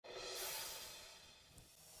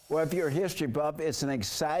Well, if you're a history buff, it's an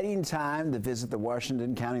exciting time to visit the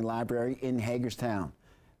Washington County Library in Hagerstown.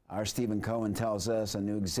 Our Stephen Cohen tells us a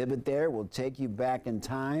new exhibit there will take you back in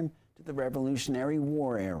time to the Revolutionary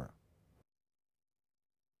War era.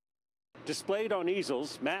 Displayed on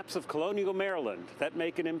easels, maps of colonial Maryland that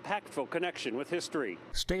make an impactful connection with history.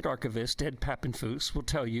 State Archivist Ed Pappenfuss will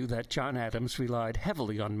tell you that John Adams relied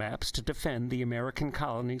heavily on maps to defend the American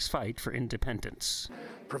colonies' fight for independence.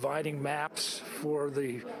 Providing maps for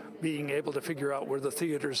being able to figure out where the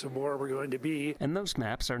theaters of war were going to be. And those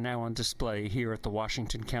maps are now on display here at the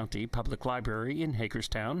Washington County Public Library in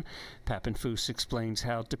Hagerstown. Pappenfuss explains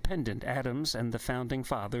how dependent Adams and the Founding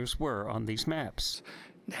Fathers were on these maps.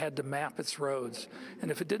 It had to map its roads,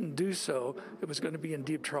 and if it didn't do so, it was going to be in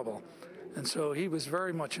deep trouble. And so he was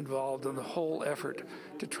very much involved in the whole effort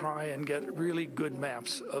to try and get really good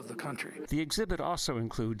maps of the country. The exhibit also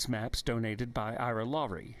includes maps donated by Ira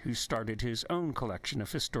Laurie, who started his own collection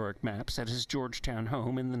of historic maps at his Georgetown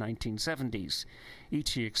home in the 1970s.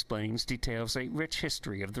 Each, he explains, details a rich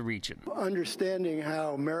history of the region. Understanding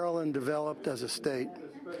how Maryland developed as a state,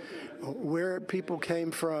 where people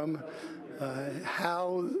came from,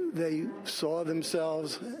 how they saw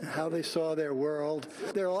themselves, how they saw their world.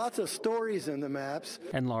 There are lots of stories in the maps.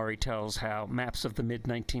 And Laurie tells how maps of the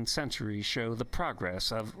mid-19th century show the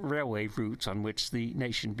progress of railway routes on which the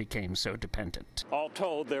nation became so dependent. All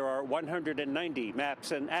told, there are 190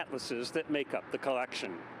 maps and atlases that make up the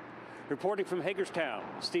collection. Reporting from Hagerstown,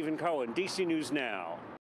 Stephen Cohen, DC News Now.